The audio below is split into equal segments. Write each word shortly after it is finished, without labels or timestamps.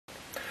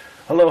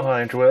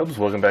Aloha interwebs,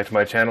 welcome back to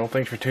my channel.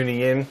 Thanks for tuning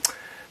in.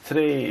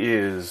 Today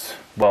is,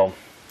 well,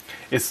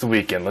 it's the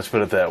weekend, let's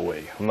put it that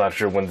way. I'm not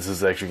sure when this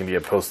is actually going to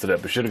get posted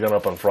up. It should have gone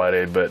up on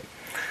Friday, but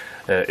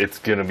it's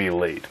going to be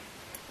late.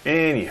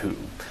 Anywho,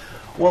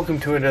 welcome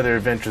to another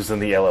Adventures in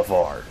the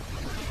LFR.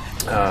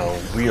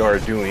 We are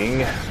doing,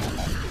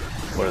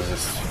 what is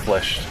this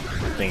flesh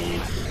thingy?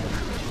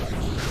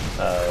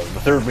 The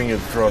third wing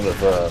of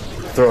the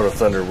Throne of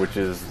Thunder, which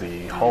is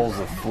the Halls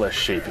of Flesh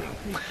Shaping.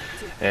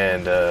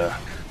 And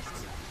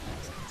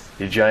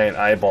the giant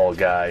eyeball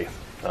guy,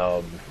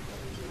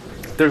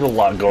 there's a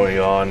lot going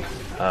on.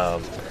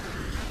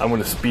 I'm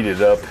going to speed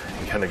it up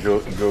and kind of go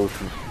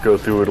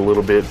through it a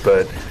little bit,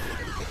 but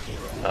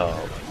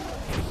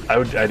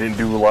I didn't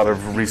do a lot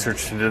of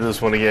research into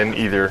this one again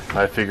either.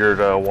 I figured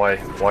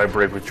why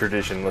break with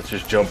tradition? Let's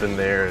just jump in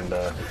there and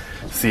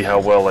see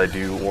how well I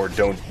do or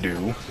don't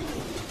do.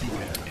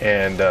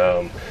 And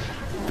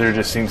there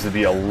just seems to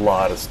be a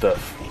lot of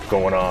stuff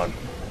going on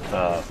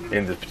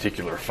in this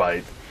particular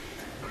fight.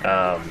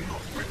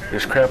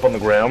 There's crap on the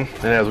ground,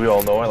 and as we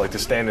all know, I like to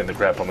stand in the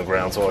crap on the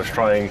ground, so I was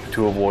trying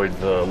to avoid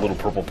the little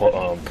purple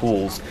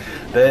pools.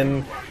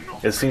 Then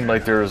it seemed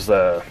like there's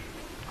like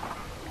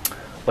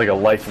a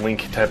life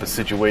link type of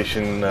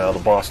situation. The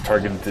boss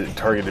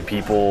targeted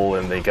people,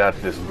 and they got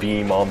this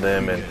beam on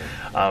them, and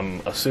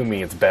I'm assuming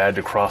it's bad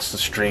to cross the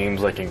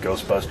streams like in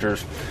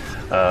Ghostbusters.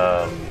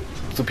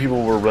 So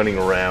people were running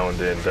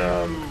around and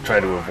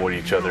trying to avoid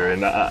each other,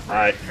 and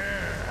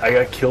I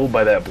got killed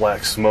by that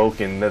black smoke,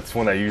 and that's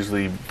when I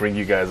usually bring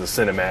you guys a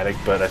cinematic,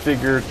 but I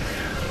figured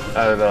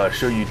I'd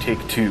show you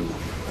take two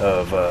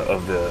of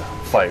the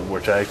fight,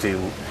 which I actually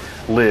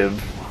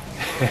lived,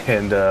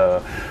 and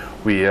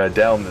we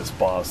downed this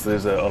boss.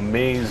 There's a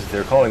maze,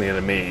 they're calling it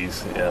a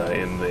maze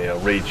in the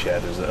raid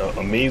chat. There's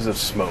a maze of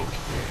smoke,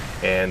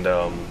 and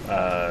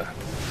I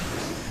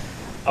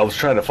was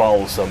trying to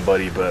follow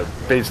somebody, but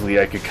basically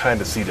I could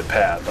kind of see the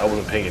path. I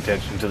wasn't paying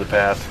attention to the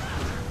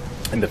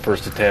path in the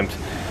first attempt.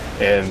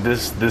 And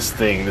this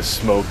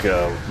smoke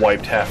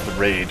wiped half the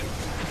raid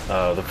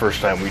the first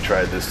time we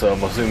tried this. So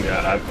I'm assuming,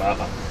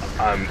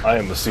 I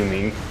am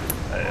assuming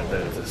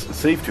that it's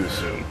safe to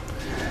assume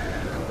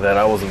that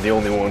I wasn't the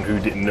only one who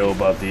didn't know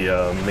about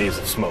the maze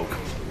of smoke,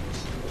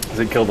 because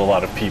it killed a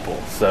lot of people.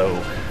 So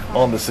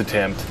on this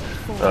attempt,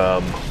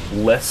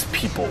 less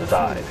people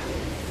died.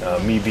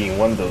 Me being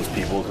one of those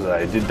people, because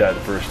I did die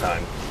the first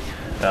time.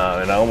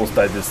 And I almost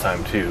died this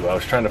time too. I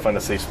was trying to find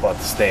a safe spot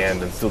to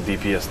stand and still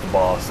DPS the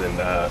boss, and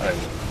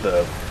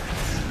the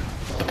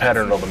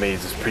pattern on the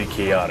maze is pretty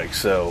chaotic.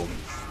 So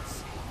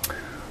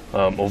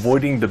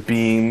avoiding the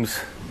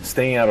beams,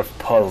 staying out of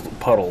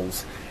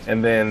puddles,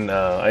 and then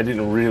I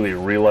didn't really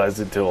realize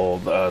it till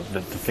the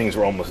things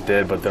were almost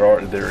dead. But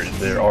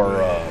there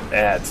are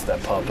ads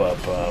that pop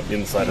up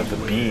inside of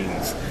the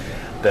beams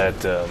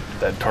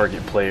that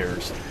target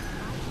players.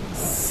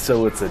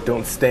 So it's a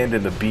don't stand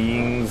in the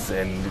beams,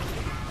 and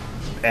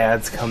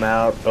ads come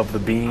out of the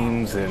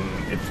beams, and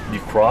if you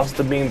cross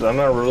the beams, I'm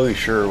not really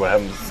sure what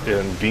happens.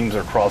 And beams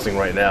are crossing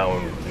right now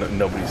and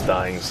nobody's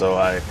dying, so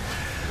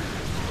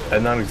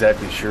I'm not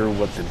exactly sure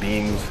what the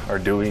beams are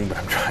doing, but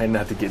I'm trying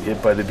not to get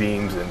hit by the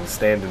beams and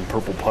stand in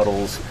purple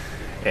puddles.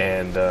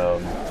 And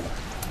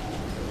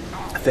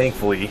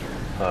thankfully,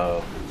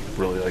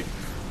 really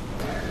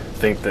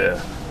thank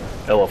the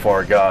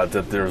LFR gods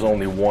that there's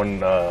only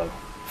one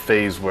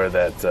phase where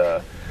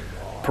that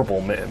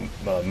purple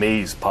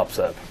maze pops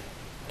up.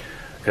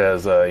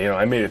 Because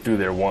I made it through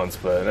there once,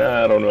 but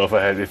I don't know if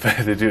I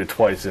had to do it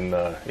twice in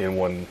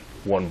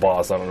one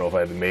boss. I don't know if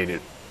I had made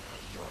it.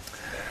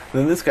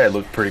 Then this guy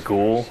looked pretty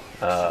cool,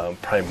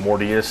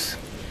 Primordius,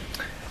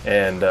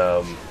 and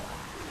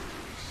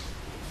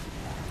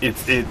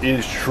it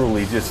is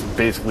truly just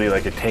basically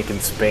like a tank and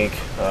spank.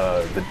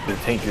 The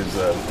tank is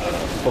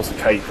supposed to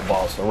kite the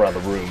boss around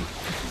the room,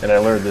 and I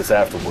learned this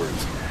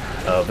afterwards.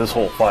 This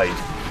whole fight.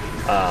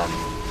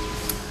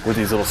 With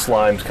these little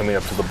slimes coming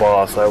up to the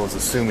boss, I was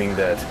assuming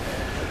that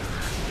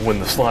when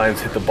the slimes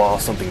hit the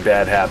boss, something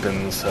bad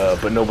happens,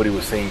 but nobody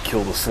was saying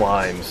kill the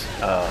slimes.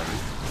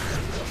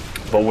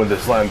 But when the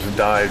slimes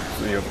died,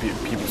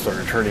 people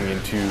started turning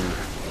into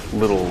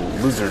little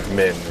lizard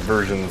men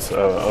versions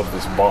of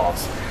this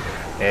boss.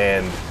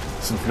 And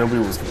since nobody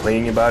was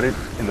complaining about it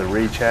in the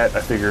raid chat,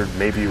 I figured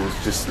maybe it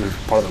was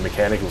part of the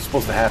mechanic. It was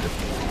supposed to happen.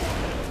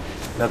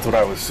 That's what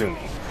I was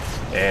assuming.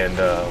 And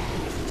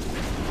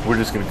we're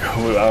just gonna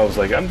go. I was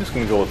like, I'm just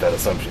gonna go with that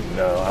assumption.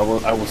 I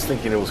was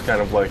thinking it was kind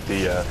of like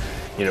the,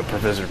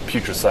 Professor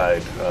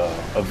Putricide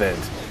event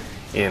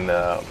in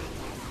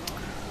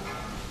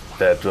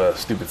that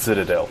stupid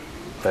Citadel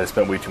that I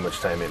spent way too much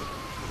time in,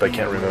 but I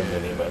can't remember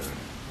the name of.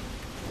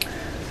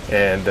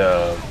 And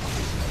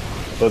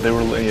but they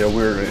were,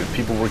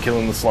 people were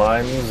killing the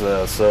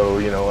slimes. So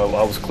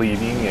I was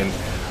cleaving, and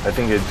I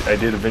think I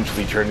did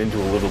eventually turn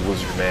into a little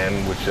lizard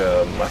man, which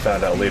I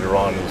found out later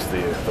on was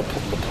the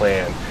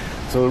plan.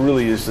 So it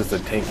really is just a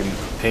tank and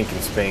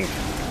spank,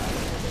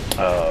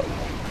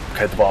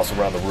 kite the boss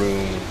around the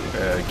room,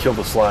 kill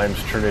the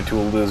slimes, turn into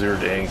a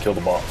lizard, and kill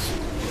the boss.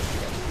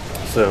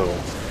 So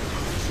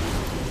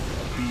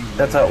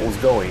that's how it was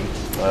going.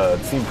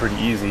 It seemed pretty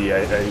easy.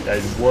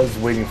 I was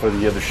waiting for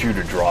the other shoe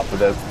to drop, but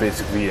that's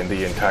basically in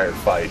the entire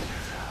fight.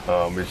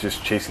 It's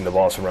just chasing the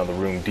boss around the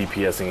room,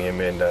 DPSing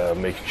him,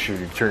 and making sure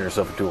you turn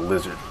yourself into a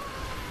lizard.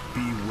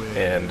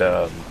 And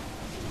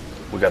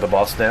we got the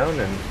boss down,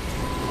 and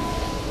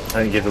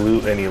I didn't get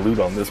any loot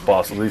on this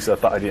boss. At least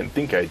I didn't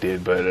think I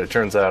did, but it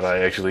turns out I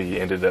actually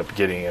ended up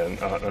getting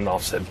an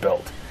offset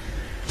belt.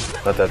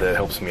 Not that that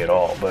helps me at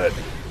all, but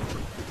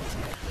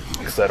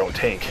because I don't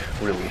tank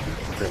really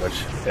pretty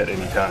much at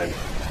any time.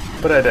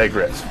 But I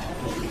digress.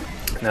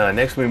 Now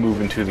next we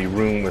move into the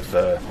room with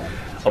a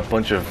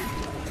bunch of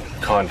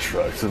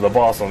constructs. So the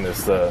boss on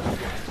this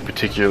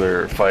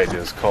particular fight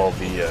is called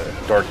the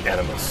Dark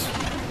Animus,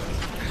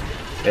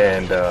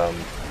 and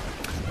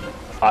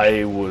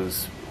I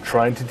was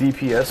trying to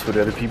DPS what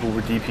other people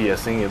were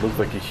DPSing. It looked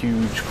like a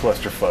huge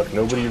clusterfuck.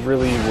 Nobody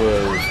really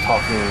was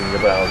talking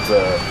about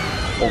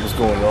what was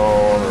going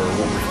on or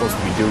what we're supposed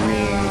to be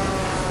doing.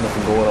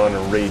 Nothing going on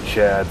in raid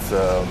chats.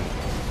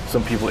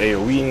 Some people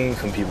AoEing,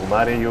 some people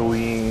not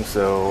AoEing.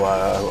 So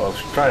I was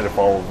trying to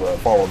follow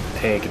the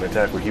tank and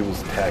attack where he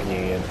was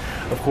attacking. And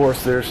of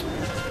course, there's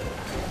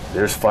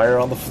fire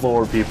on the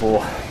floor,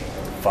 people.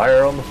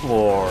 Fire on the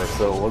floor.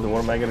 So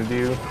what am I gonna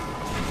do?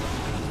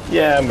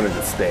 Yeah, I'm gonna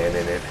just stand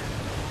in it.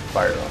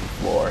 Fire on the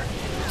floor.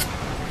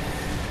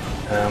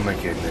 Oh my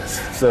goodness.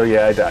 So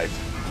yeah, I died.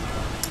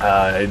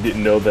 I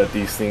didn't know that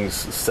these things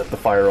set the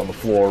fire on the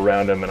floor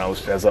around him, and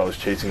as I was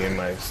chasing him,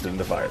 I stood in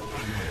the fire.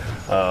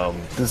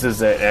 This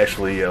is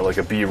actually like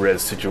a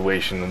B-res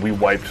situation. We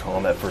wiped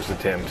on that first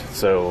attempt,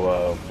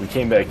 so we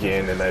came back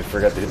in, and I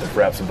forgot to hit the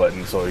fraps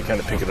button, so we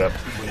kind of pick it up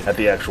at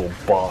the actual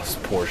boss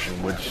portion,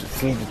 which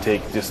seemed to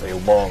take just a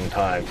long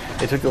time.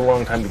 It took a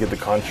long time to get the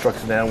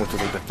constructs down, which is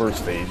like the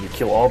first phase. You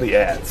kill all the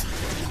ads.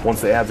 Once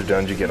the ads are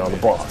done, you get on the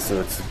boss. So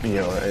it's, you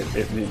know,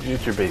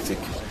 it's your basic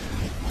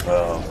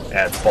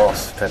ads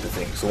boss type of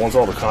thing. So once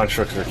all the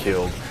constructs are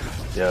killed,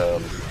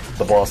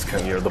 the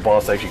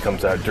boss actually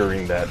comes out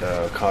during that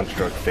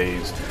construct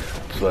phase.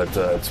 So that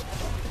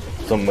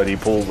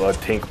a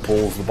tank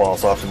pulls the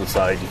boss off to the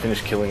side. You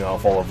finish killing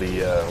off all of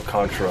the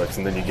constructs,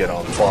 and then you get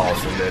on the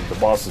boss. And then the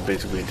boss is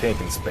basically a tank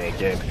and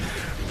spank, and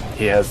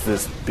he has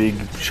this big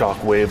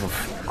shockwave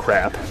of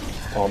crap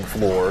on the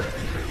floor.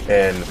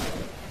 And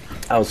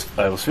I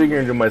was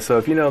figuring to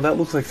myself, you know, that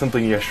looks like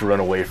something you have to run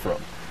away from.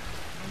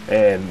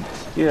 And,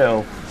 you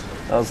know,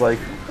 I was like,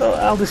 oh,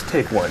 I'll just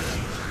take one,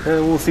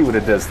 and we'll see what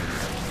it does.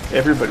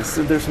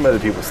 There's some other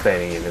people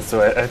standing in it,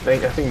 so I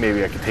think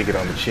maybe I could take it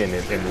on the chin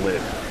and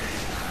live.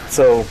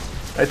 So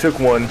I took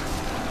one.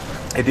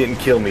 It didn't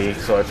kill me,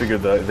 so I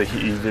figured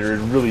there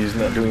really is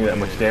not doing that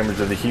much damage,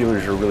 or the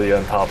healers are really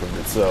on top of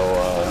it. So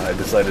I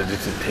decided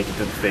just to take it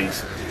to the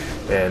face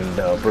and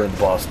burn the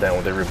boss down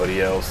with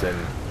everybody else. And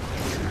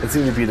it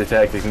seemed to be the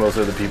tactic most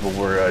other people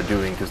were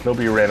doing, because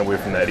nobody ran away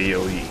from that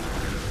EOE.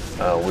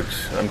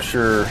 Which I'm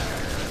sure,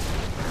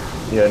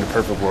 yeah, in a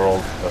perfect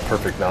world, a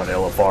perfect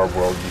non-LFR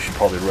world, you should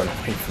probably run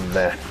away from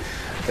that.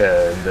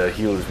 And the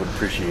healers would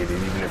appreciate it,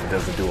 even if it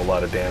doesn't do a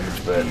lot of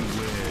damage. But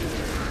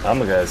I'm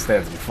the guy that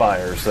stands in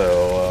fire,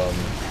 so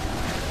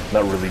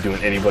not really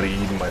doing anybody,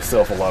 even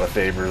myself, a lot of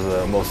favors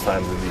most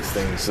times in these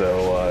things.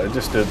 So I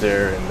just stood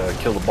there and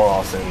killed the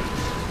boss, and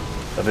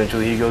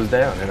eventually he goes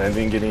down. And I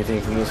didn't get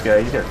anything from this guy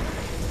either,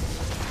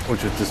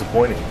 which was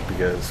disappointing,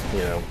 because,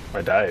 you know,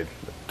 I died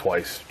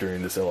twice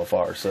during this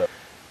LFR. So,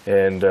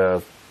 and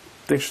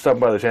thanks for stopping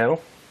by the channel.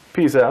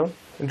 Peace out.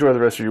 Enjoy the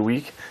rest of your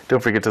week.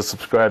 Don't forget to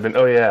subscribe. And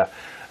oh yeah,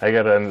 I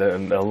got a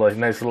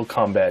nice little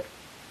combat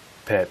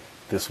pet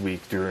this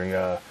week during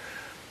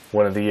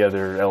one of the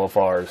other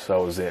LFRs I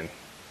was in.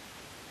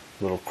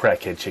 Little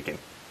crackhead chicken.